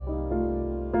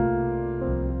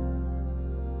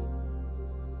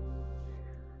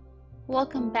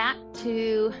Welcome back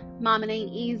to Mom It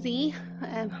Ain't Easy.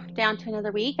 Down to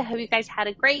another week. I hope you guys had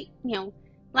a great,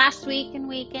 last week and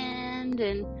weekend,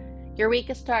 and your week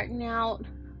is starting out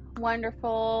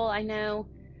wonderful. I know,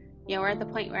 we're at the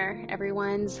point where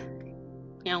everyone's,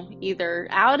 either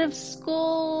out of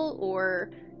school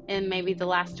or in maybe the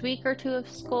last week or two of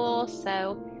school.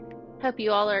 So, hope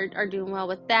you all are doing well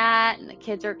with that, and the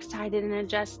kids are excited and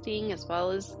adjusting as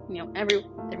well as,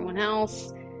 everyone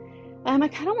else. I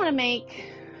kind of want to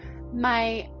make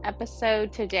my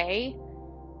episode today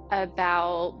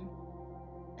about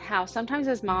how sometimes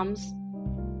as moms,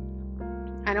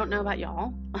 I don't know about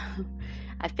y'all,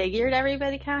 I figured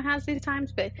everybody kind of has these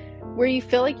times, but where you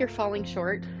feel like you're falling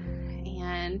short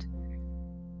and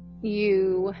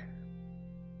you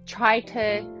try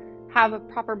to have a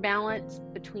proper balance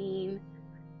between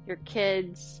your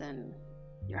kids and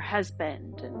your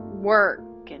husband and work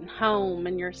and home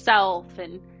and yourself,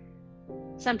 and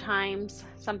sometimes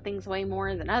something's way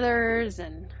more than others,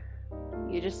 and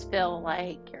you just feel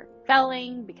like you're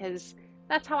failing, because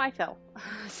that's how I feel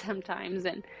sometimes.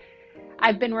 And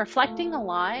I've been reflecting a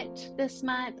lot this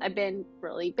month. I've been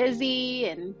really busy,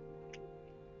 and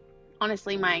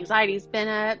honestly, my anxiety's been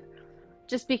up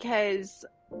just because,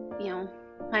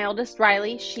 my oldest,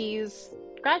 Riley, she's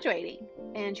graduating,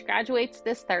 and she graduates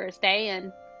this Thursday,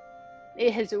 and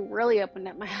it has really opened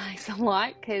up my eyes a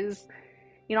lot because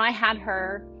I had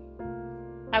her,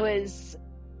 I was,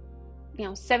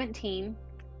 17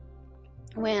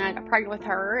 when I got pregnant with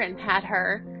her and had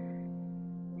her,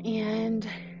 and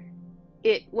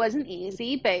it wasn't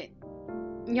easy, but,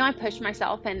 I pushed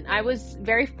myself, and I was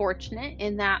very fortunate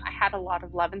in that I had a lot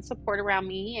of love and support around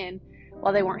me, and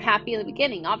while they weren't happy in the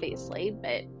beginning, obviously,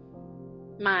 but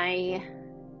my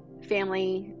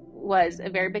family was a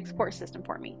very big support system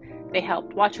for me. They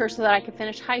helped watch her so that I could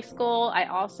finish high school. I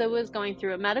also was going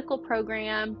through a medical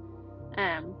program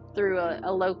through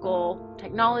a local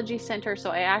technology center. So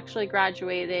I actually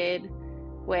graduated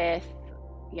with,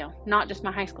 not just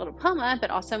my high school diploma,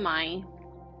 but also my,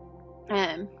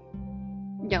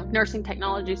 nursing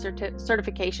technology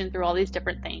certification through all these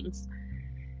different things.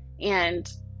 And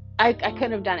I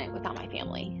couldn't have done it without my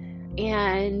family.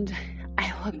 And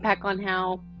I look back on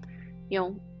how,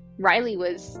 Riley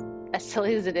was, as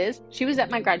silly as it is, she was at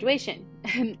my graduation,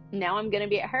 and now I'm going to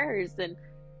be at hers, and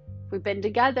we've been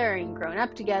together and grown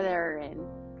up together, and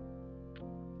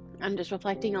I'm just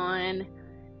reflecting on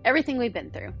everything we've been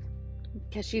through,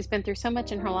 because she's been through so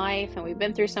much in her life, and we've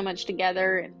been through so much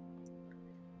together, and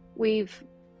we've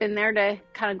been there to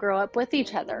kind of grow up with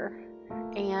each other.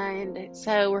 And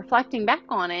so reflecting back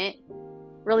on it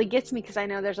really gets me, because I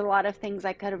know there's a lot of things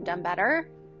I could have done better,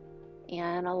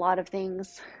 and a lot of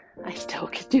things I still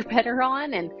could do better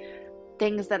on, and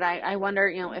things that I wonder,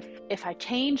 if I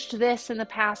changed this in the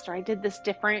past, or I did this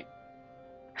different,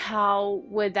 how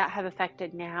would that have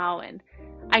affected now? And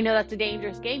I know that's a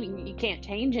dangerous game. You can't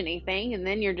change anything, and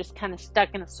then you're just kind of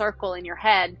stuck in a circle in your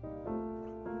head.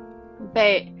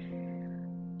 But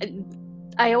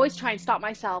I always try and stop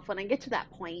myself when I get to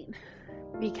that point,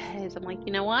 because I'm like,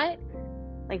 you know what?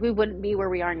 Like, we wouldn't be where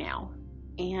we are now.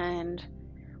 And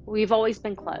we've always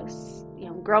been close.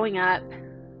 Growing up,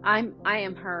 I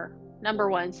am her number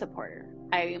one supporter.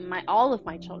 I am all of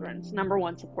my children's number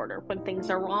one supporter. When things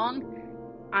are wrong,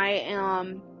 I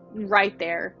am right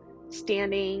there,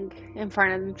 standing in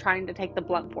front of them, trying to take the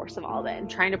blunt force of all of it and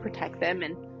trying to protect them.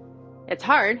 And it's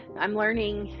hard. I'm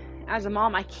learning as a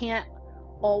mom, I can't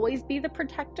always be the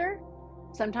protector.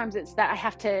 Sometimes it's that I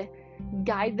have to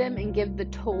guide them and give the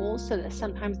tools so that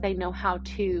sometimes they know how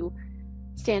to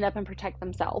stand up and protect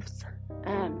themselves.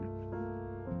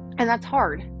 And that's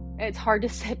hard. It's hard to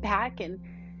sit back and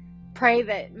pray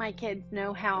that my kids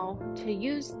know how to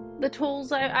use the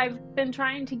tools I've been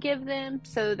trying to give them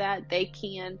so that they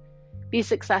can be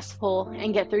successful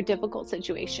and get through difficult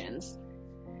situations.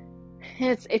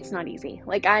 It's not easy.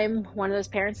 Like, I'm one of those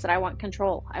parents that I want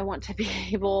control. I want to be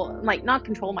able, not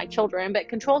control my children, but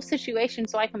control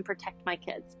situations so I can protect my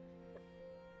kids.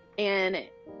 And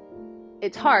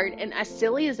it's hard. And as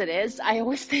silly as it is, I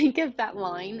always think of that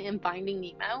line in Finding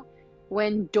Nemo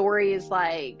when Dory is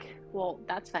like, well,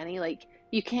 that's funny. Like,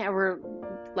 you can't ever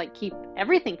keep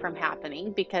everything from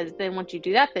happening, because then once you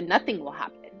do that, then nothing will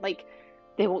happen. Like,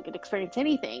 they won't get to experience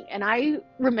anything. And I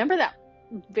remember that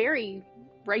very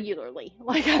regularly.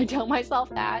 Like, I tell myself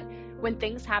that when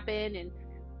things happen, and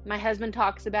my husband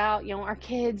talks about, our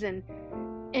kids and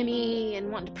Emmy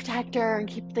and wanting to protect her and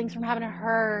keep things from happening to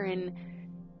her. And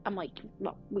I'm like,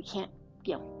 well, we can't,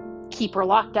 keep her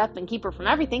locked up and keep her from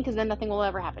everything, because then nothing will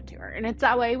ever happen to her. And it's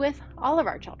that way with all of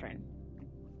our children.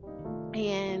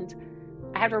 And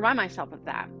I have to remind myself of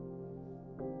that.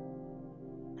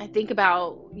 I think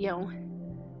about,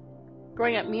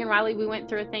 growing up, me and Riley, we went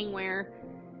through a thing where,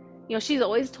 she's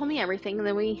always told me everything. And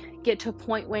then we get to a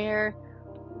point where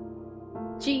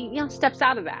she, steps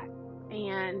out of that.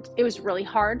 And it was really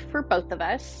hard for both of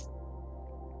us.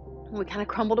 We kind of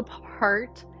crumbled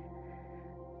apart.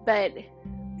 But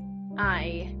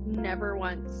I never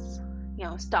once,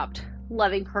 stopped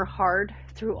loving her hard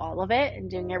through all of it and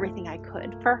doing everything I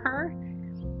could for her.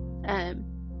 And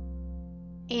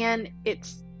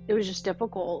it was just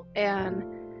difficult. And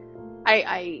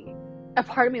a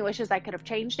part of me wishes I could have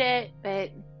changed it, but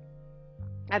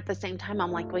at the same time,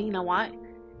 I'm like, well, you know what?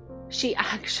 She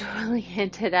actually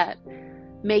ended up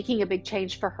making a big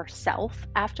change for herself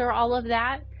after all of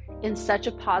that in such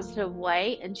a positive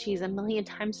way. And she's a million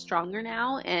times stronger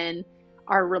now. And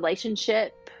our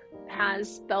relationship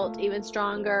has felt even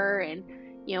stronger. And,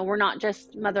 we're not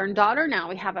just mother and daughter now.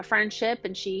 We have a friendship,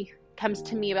 and she comes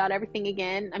to me about everything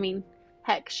again. I mean,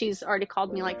 heck, she's already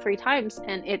called me like 3 times,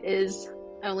 and it is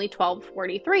only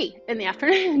 12:43 in the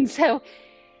afternoon. So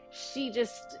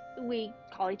we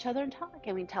call each other and talk,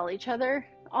 and we tell each other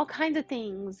all kinds of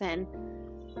things. And,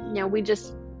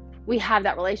 we have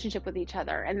that relationship with each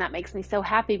other, and that makes me so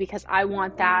happy, because I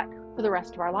want that for the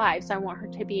rest of our lives. I want her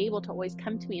to be able to always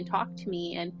come to me and talk to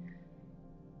me. And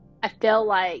I feel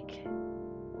like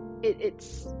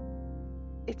it's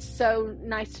so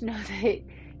nice to know that,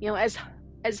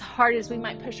 as hard as we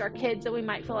might push our kids, that we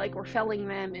might feel like we're failing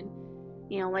them and,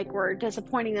 like we're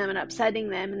disappointing them and upsetting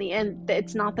them. In the end,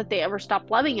 it's not that they ever stop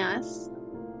loving us.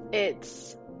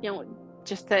 It's,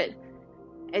 just that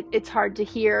it's hard to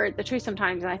hear the truth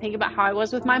sometimes. And I think about how I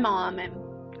was with my mom, and,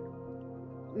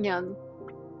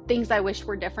 things I wish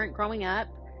were different growing up,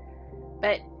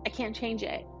 but I can't change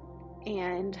it.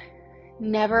 And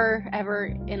never, ever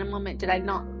in a moment did I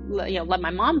not, love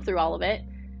my mom through all of it.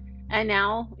 And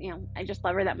now, I just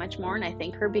love her that much more. And I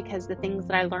thank her, because the things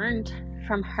that I learned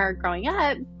from her growing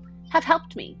up have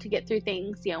helped me to get through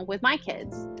things, with my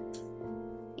kids.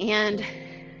 And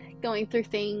going through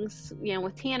things,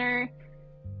 with Tanner.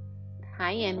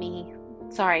 Hi, Emmy.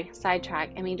 Sorry,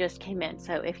 sidetrack. Emmy just came in.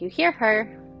 So if you hear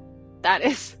her, that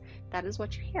is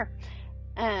what you hear.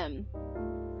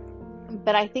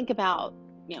 But I think about,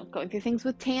 going through things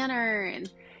with Tanner and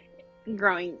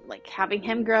growing, like having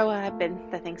him grow up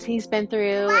and the things he's been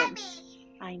through. And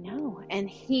I know. And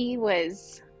he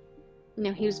was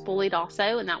bullied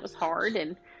also, and that was hard.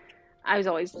 And I was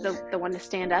always the one to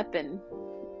stand up and,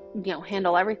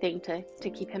 handle everything to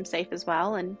keep him safe as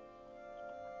well. And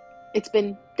it's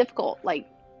been difficult. Like,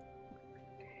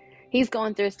 he's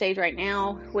going through a stage right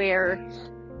now where,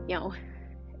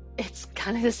 it's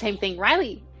kind of the same thing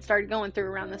Riley started going through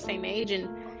around the same age, and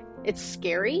it's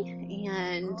scary.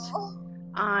 And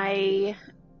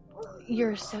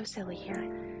you're so silly here.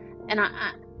 And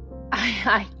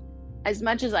I as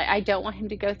much as I don't want him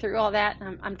to go through all that,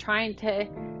 I'm trying to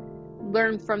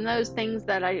learn from those things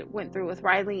that I went through with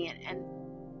Riley and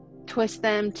twist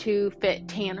them to fit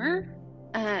Tanner,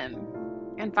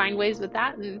 and find ways with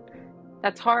that. And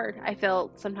that's hard. I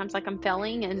feel sometimes like I'm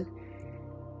failing, and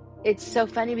it's so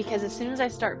funny, because as soon as I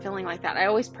start feeling like that, I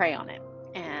always pray on it.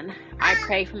 And I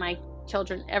pray for my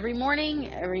children every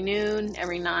morning, every noon,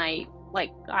 every night.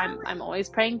 Like, I'm always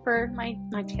praying for my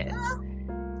kids.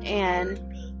 And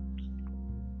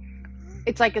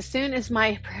it's like, as soon as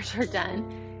my prayers are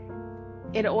done,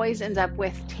 it always ends up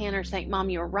with Tanner saying,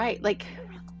 Mom, you were right. Like,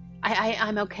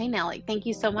 I'm okay now. Like, thank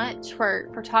you so much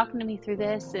for talking to me through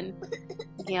this, and,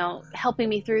 helping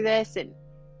me through this. And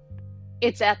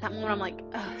it's at that moment I'm like,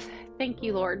 oh, thank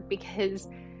you, Lord, because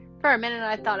for a minute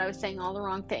I thought I was saying all the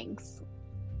wrong things.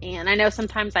 And I know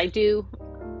sometimes I do,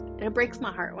 and it breaks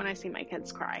my heart when I see my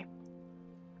kids cry.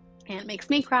 And it makes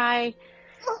me cry,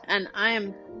 and I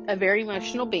am a very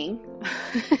emotional being.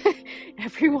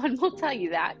 Everyone will tell you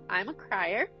that. I'm a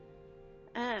crier.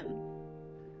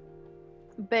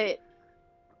 But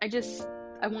I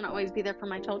want to always be there for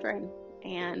my children.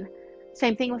 And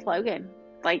same thing with Logan.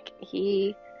 Like,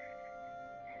 he's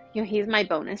my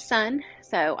bonus son.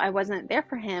 So I wasn't there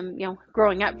for him,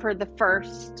 growing up for the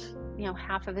first,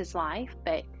 half of his life.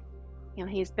 But,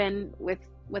 he's been with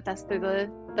us through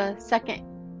the second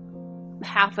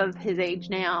half of his age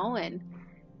now. And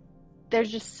there's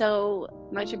just so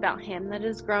much about him that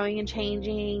is growing and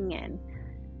changing. And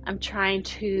I'm trying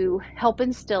to help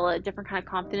instill a different kind of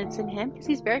confidence in him, because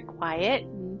he's very quiet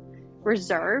and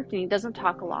reserved, and he doesn't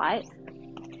talk a lot.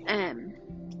 And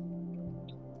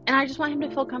I just want him to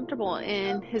feel comfortable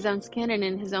in his own skin and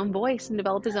in his own voice, and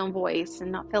develop his own voice,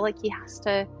 and not feel like he has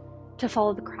to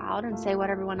follow the crowd and say what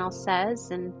everyone else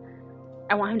says. And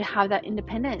I want him to have that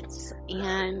independence.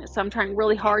 And so I'm trying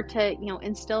really hard to,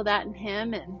 instill that in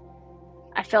him. And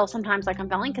I feel sometimes like I'm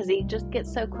failing because he just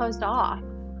gets so closed off.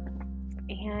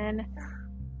 And,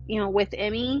 with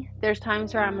Emmy, there's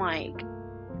times where I'm like,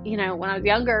 when I was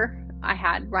younger, I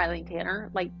had Riley and Tanner.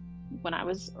 Like when I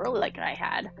was early, like I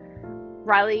had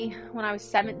Riley when I was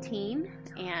 17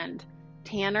 and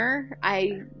Tanner,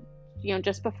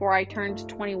 just before I turned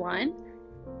 21.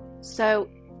 So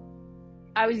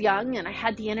I was young and I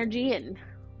had the energy, and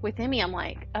with Emmy, I'm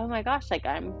like, oh my gosh, like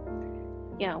I'm,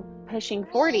 pushing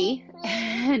 40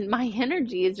 and my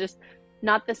energy is just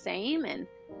not the same. And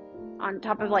on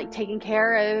top of like taking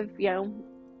care of,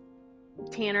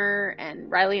 Tanner and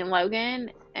Riley and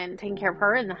Logan and taking care of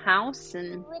her in the house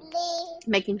and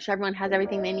making sure everyone has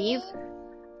everything they need,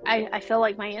 I feel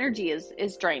like my energy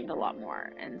is drained a lot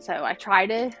more. And so I try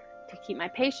to keep my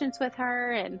patience with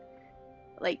her, and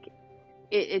like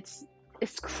it's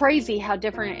crazy how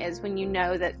different it is when you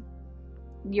know that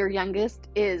your youngest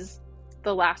is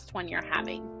the last one you're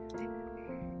having,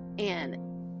 and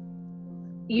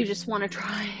you just want to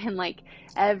try and like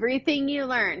everything you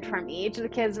learned from each of the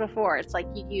kids before, it's like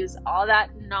you use all that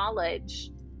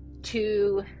knowledge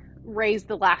to raise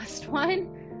the last one.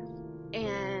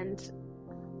 And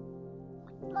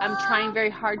I'm trying very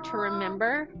hard to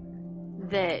remember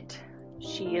that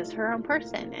she is her own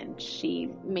person, and she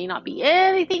may not be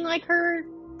anything like her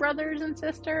brothers and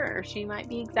sister, or she might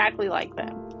be exactly like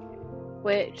them,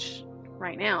 which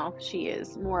right now she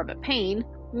is more of a pain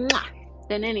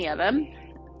than any of them.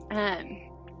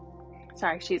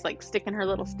 Sorry, she's like sticking her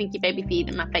little stinky baby feet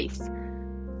in my face.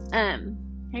 Here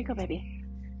you go, baby.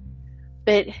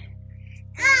 But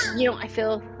I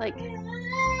feel like,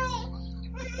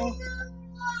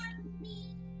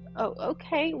 oh,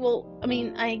 okay. Well, I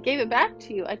mean, I gave it back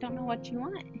to you. I don't know what you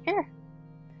want. Here.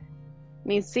 I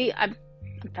mean, see, I'm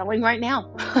feeling right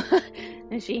now.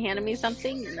 And she handed me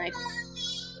something, and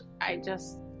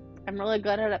I'm really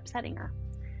good at upsetting her.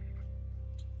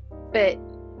 But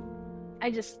I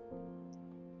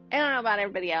don't know about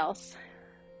everybody else,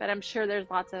 but I'm sure there's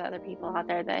lots of other people out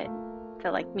there that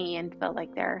feel like me and feel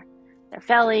like they're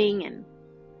failing. And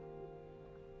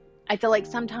I feel like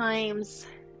sometimes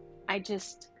I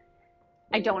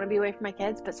don't want to be away from my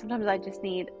kids, but sometimes I just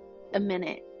need a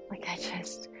minute. Like I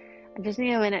just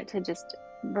need a minute to just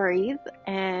breathe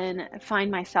and find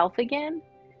myself again.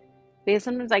 Because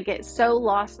sometimes I get so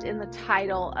lost in the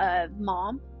title of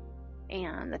mom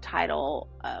and the title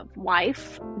of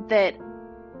wife that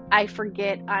I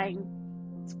forget I'm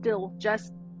still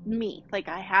just me. Like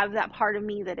I have that part of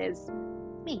me that is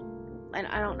me. And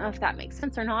I don't know if that makes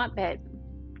sense or not, but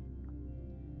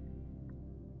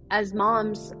as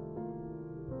moms,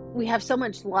 we have so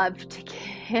much love to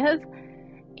give,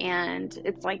 and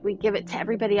it's like we give it to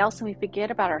everybody else and we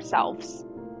forget about ourselves.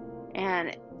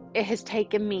 And it has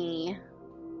taken me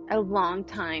a long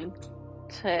time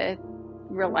to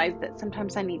realize that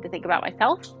sometimes I need to think about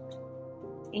myself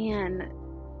and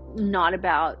not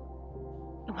about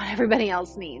what everybody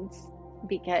else needs,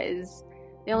 because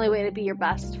the only way to be your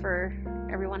best for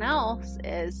everyone else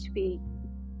is to be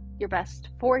your best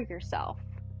for yourself.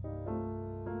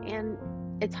 And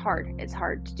it's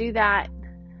hard to do that.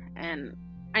 And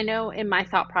I know in my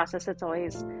thought process it's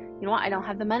always, I don't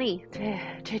have the money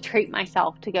to treat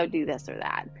myself to go do this or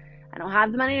that. I don't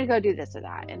have the money to go do this or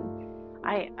that, and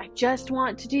I just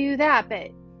want to do that, but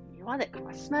that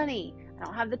costs money. I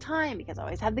don't have the time because I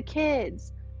always have the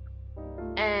kids,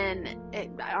 and I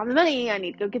don't have the money. I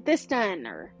need to go get this done,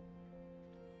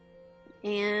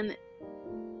 and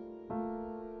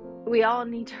we all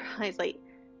need to realize, like,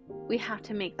 we have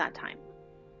to make that time.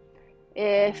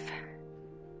 If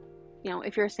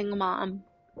you're a single mom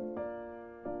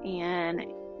and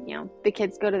the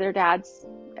kids go to their dad's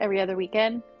every other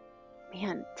weekend,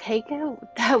 man, take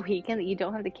that weekend that you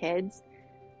don't have the kids.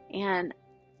 And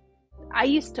I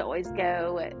used to always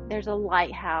go, there's a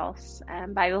lighthouse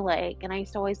by the lake, and I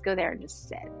used to always go there and just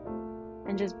sit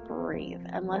and just breathe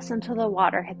and listen to the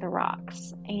water hit the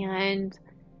rocks and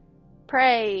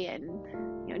pray and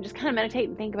just kind of meditate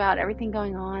and think about everything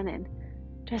going on and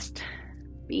just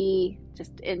be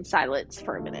just in silence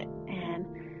for a minute. And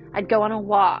I'd go on a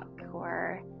walk,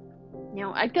 or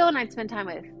I'd go and I'd spend time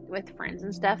with friends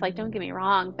and stuff. Like, don't get me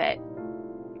wrong, but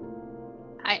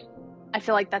I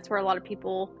feel like that's where a lot of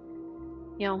people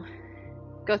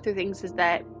go through things, is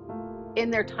that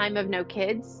in their time of no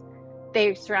kids,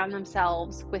 they surround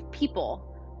themselves with people.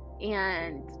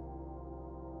 And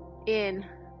in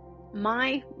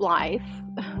my life,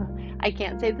 I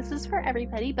can't say this is for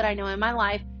everybody, but I know in my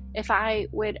life, if I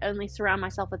would only surround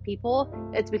myself with people,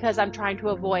 it's because I'm trying to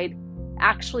avoid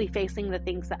actually facing the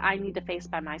things that I need to face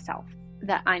by myself,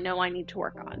 that I know I need to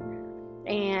work on.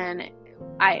 And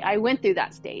I went through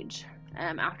that stage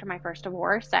after my first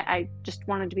divorce. I just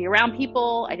wanted to be around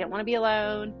people. I didn't want to be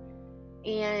alone.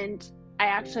 And I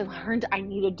actually learned I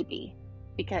needed to be,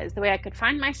 because the way I could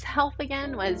find myself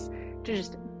again was to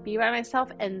just be by myself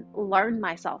and learn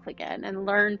myself again, and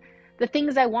learn the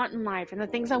things I want in life and the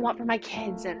things I want for my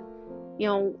kids. And,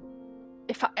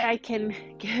 if I can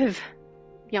give,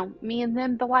 me and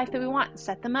them the life that we want,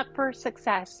 set them up for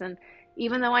success. And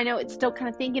even though I know it's still kind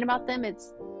of thinking about them,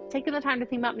 it's taking the time to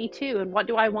think about me too. And what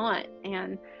do I want?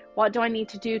 And what do I need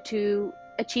to do to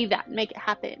achieve that and make it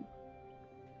happen?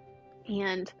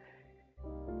 And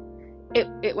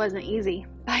it wasn't easy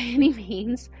by any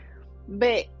means,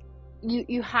 but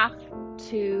you have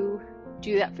to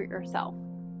do that for yourself.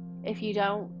 If you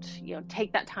don't,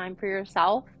 take that time for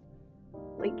yourself,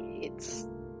 it's,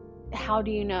 how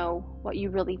do you know what you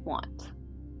really want?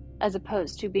 As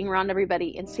opposed to being around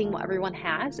everybody and seeing what everyone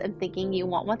has and thinking you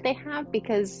want what they have,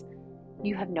 because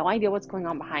you have no idea what's going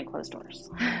on behind closed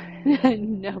doors.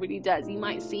 Nobody does. You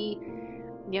might see,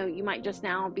 you might just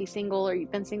now be single, or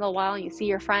you've been single a while, and you see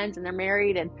your friends and they're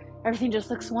married and everything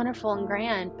just looks wonderful and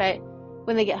grand. But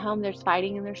when they get home, there's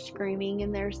fighting and there's screaming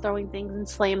and there's throwing things and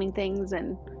slamming things,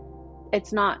 and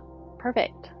it's not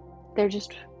perfect. They're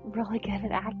just really good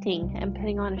at acting and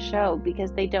putting on a show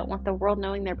because they don't want the world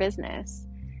knowing their business.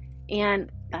 And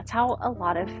that's how a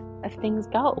lot of things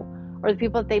go. Or the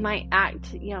people that they might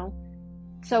act,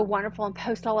 so wonderful and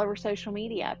post all over social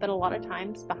media, but a lot of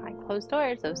times behind closed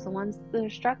doors, those are the ones that are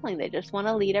struggling. They just want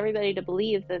to lead everybody to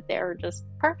believe that they're just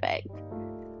perfect.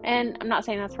 And I'm not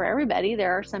saying that's for everybody.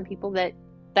 There are some people that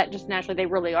just naturally, they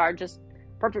really are just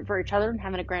perfect for each other and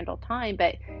having a grand old time,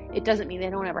 but it doesn't mean they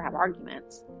don't ever have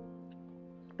arguments.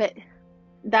 But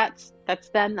that's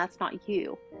them, that's not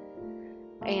you.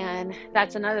 And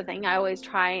that's another thing I always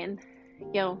try and,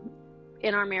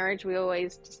 in our marriage, we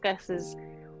always discuss is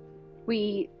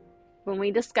when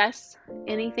we discuss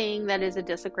anything that is a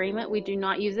disagreement, we do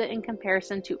not use it in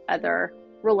comparison to other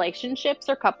relationships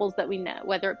or couples that we know,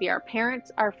 whether it be our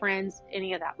parents, our friends,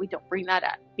 any of that. We don't bring that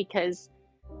up because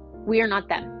we are not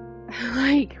them.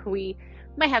 We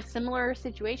might have similar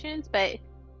situations, but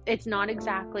it's not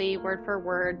exactly word for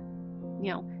word,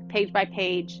 page by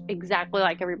page, exactly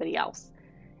like everybody else.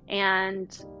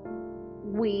 And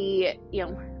we,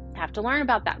 have to learn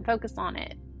about that and focus on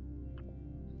it.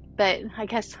 But I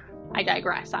guess I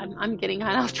digress. I'm getting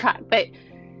kind of off track, but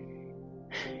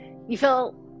you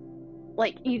feel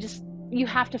like you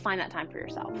have to find that time for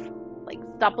yourself.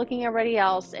 Stop looking at everybody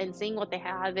else and seeing what they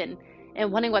have and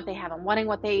wanting what they have and wanting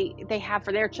what they have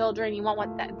for their children. You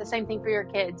want the same thing for your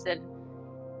kids, and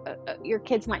your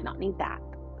kids might not need that.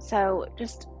 So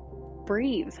just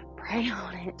breathe, pray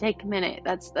on it, take a minute.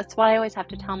 That's what I always have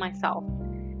to tell myself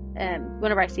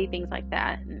whenever I see things like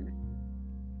that. And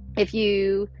if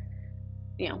you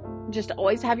just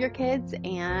always have your kids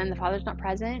and the father's not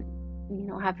present,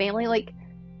 have family,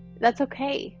 that's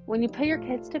okay. When you put your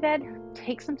kids to bed,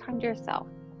 take some time to yourself.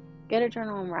 Get a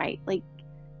journal and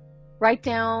write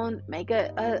down, make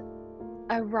a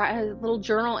little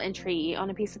journal entry on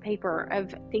a piece of paper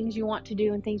of things you want to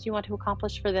do and things you want to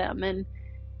accomplish for them. And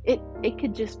it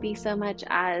could just be so much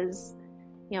as,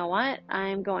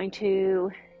 I'm going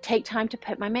to take time to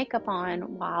put my makeup on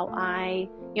while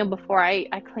before I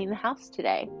clean the house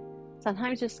today.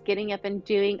 Sometimes just getting up and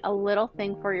doing a little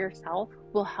thing for yourself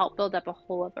will help build up a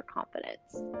whole other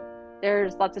confidence.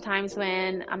 There's lots of times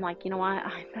when I'm like, I know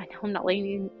I'm not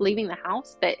leaving the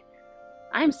house, but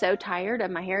I'm so tired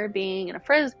of my hair being in a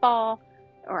frizz ball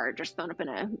or just thrown up in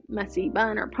a messy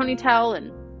bun or ponytail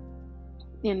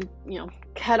and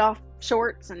cut off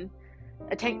shorts and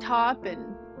a tank top,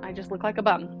 and I just look like a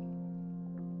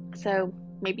bum. So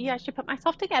maybe I should put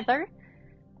myself together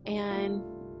and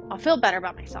I'll feel better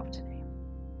about myself today.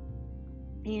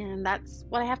 And that's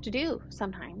what I have to do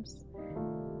sometimes.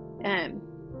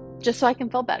 Just so I can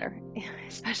feel better.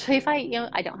 Especially if I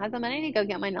don't have the money to go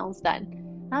get my nails done.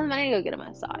 I don't have the money to go get a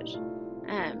massage.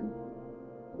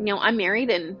 I'm married,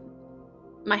 and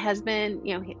my husband,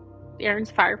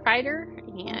 Aaron's a firefighter,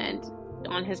 and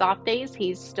on his off days,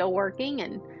 he's still working,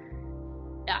 and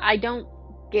I don't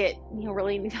get,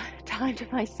 really any time to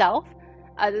myself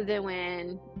other than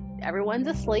when everyone's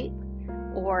asleep,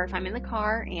 or if I'm in the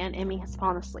car and Emmy has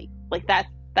fallen asleep.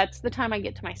 That's the time I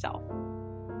get to myself.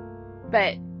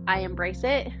 But I embrace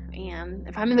it, and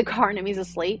if I'm in the car and Emmy's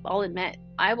asleep, I'll admit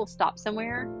I will stop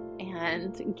somewhere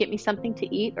and get me something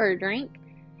to eat or a drink,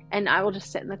 and I will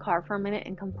just sit in the car for a minute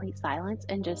in complete silence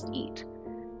and just eat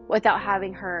without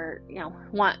having her,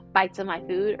 want bites of my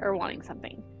food or wanting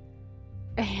something.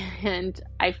 And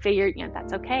I figured,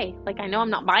 that's okay. Like, I know I'm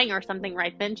not buying her something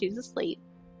right then. She's asleep.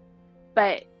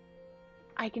 But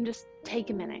I can just take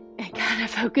a minute and kind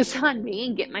of focus on me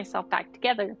and get myself back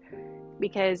together.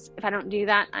 Because if I don't do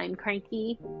that, I'm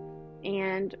cranky.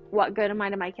 And what good am I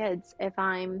to my kids if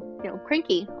I'm,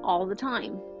 cranky all the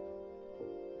time?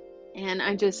 And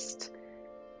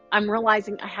I'm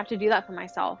realizing I have to do that for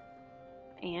myself.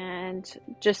 And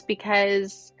just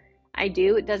because I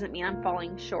do, it doesn't mean I'm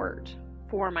falling short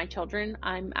for my children.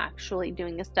 I'm actually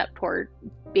doing a step toward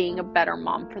being a better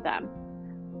mom for them.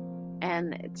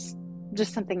 And it's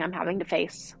just something I'm having to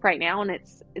face right now. And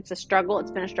it's a struggle.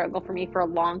 It's been a struggle for me for a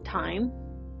long time.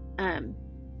 And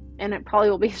it probably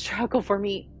will be a struggle for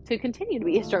me to continue to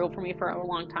be a struggle for me for a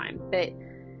long time. But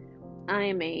I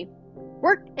am a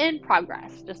work in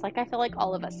progress, just like I feel like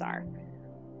all of us are.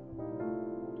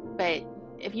 But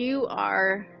if you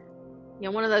are,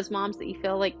 one of those moms that you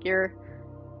feel like you're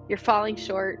falling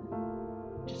short,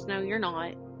 just know you're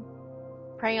not.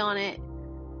 Pray on it.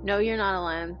 Know you're not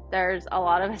alone. There's a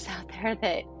lot of us out there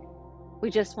that we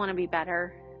just want to be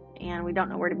better, and we don't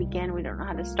know where to begin. We don't know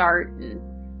how to start. And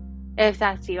if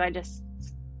that's you,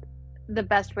 the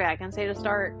best way I can say to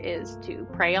start is to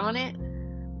pray on it.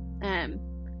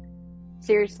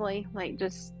 Seriously, like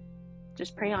just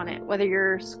pray on it. Whether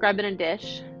you're scrubbing a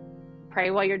dish,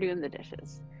 pray while you're doing the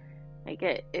dishes. Like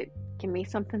it can be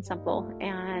something simple,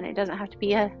 and it doesn't have to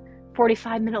be a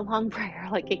 45-minute long prayer.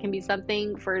 Like, it can be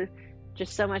something for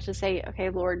just so much to say, okay,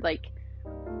 Lord, like,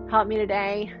 help me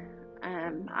today.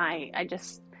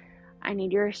 I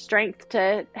need your strength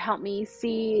to help me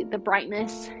see the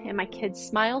brightness in my kids'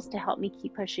 smiles, to help me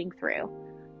keep pushing through.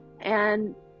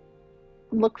 And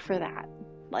look for that.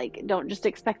 Like, don't just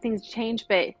expect things to change,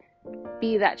 but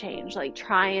be that change. Like,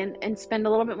 try and spend a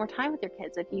little bit more time with your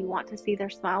kids if you want to see their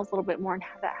smiles a little bit more and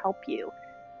have that help you.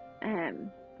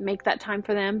 Make that time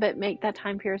for them, but make that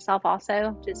time for yourself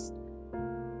also. Just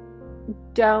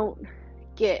don't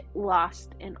get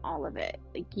lost in all of it.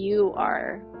 Like, you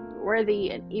are worthy,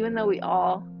 and even though we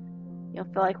all feel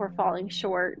like we're falling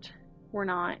short, we're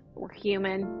not. We're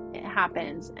human. It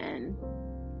happens, and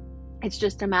it's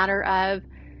just a matter of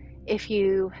if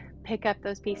you pick up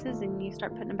those pieces and you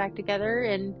start putting them back together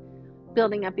and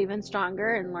building up even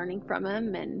stronger and learning from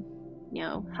them, and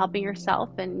helping yourself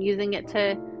and using it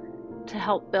to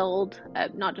help build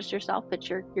up not just yourself but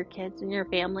your kids and your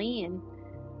family. And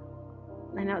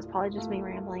I know it's probably just me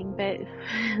rambling, but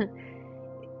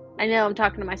I know I'm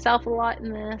talking to myself a lot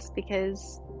in this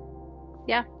because,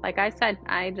 yeah, like I said,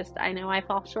 I know I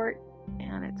fall short,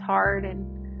 and it's hard, and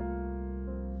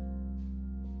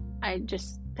I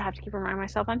just have to keep reminding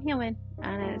myself I'm human.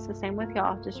 And it's the same with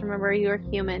y'all. Just remember, you are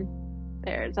human.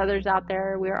 There's others out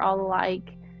there. We are all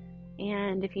alike.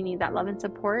 And if you need that love and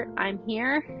support, I'm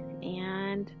here.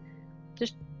 And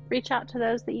just reach out to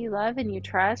those that you love and you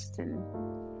trust. And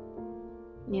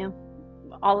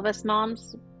all of us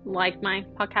moms, like my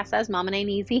podcast says, Mama ain't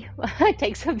easy. It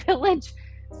takes a village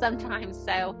sometimes.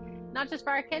 So not just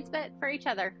for our kids, but for each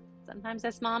other. Sometimes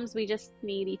as moms, we just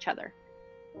need each other.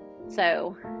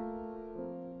 So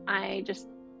I just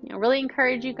really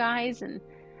encourage you guys, and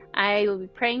I will be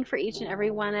praying for each and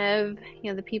every one of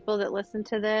the people that listen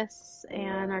to this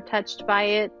and are touched by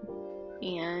it.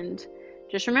 And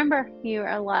just remember, you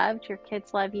are loved. Your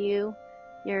kids love you.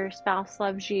 Your spouse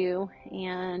loves you.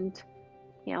 And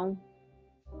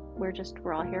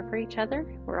we're all here for each other.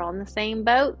 We're all in the same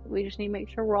boat. We just need to make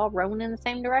sure we're all rowing in the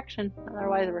same direction.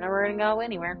 Otherwise, we're never going to go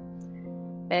anywhere.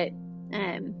 But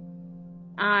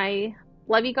I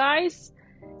love you guys.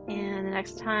 And the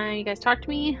next time you guys talk to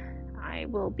me, I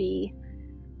will be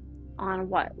on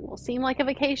what will seem like a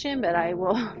vacation, but I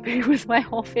will be with my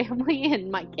whole family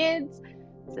and my kids.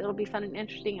 So it'll be fun and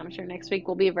interesting. I'm sure next week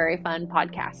will be a very fun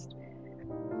podcast.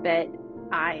 But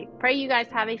I pray you guys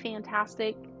have a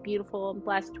fantastic, beautiful,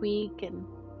 blessed week, and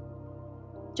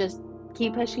just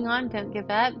keep pushing on. Don't give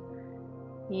up.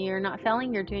 You're not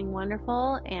failing. You're doing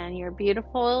wonderful, and you're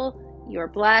beautiful. You're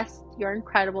blessed. You're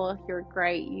incredible. You're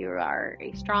great. You are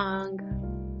a strong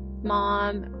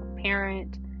mom,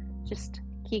 parent. Just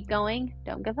keep going.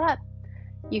 Don't give up.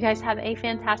 You guys have a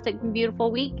fantastic and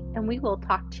beautiful week, and we will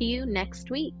talk to you next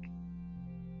week.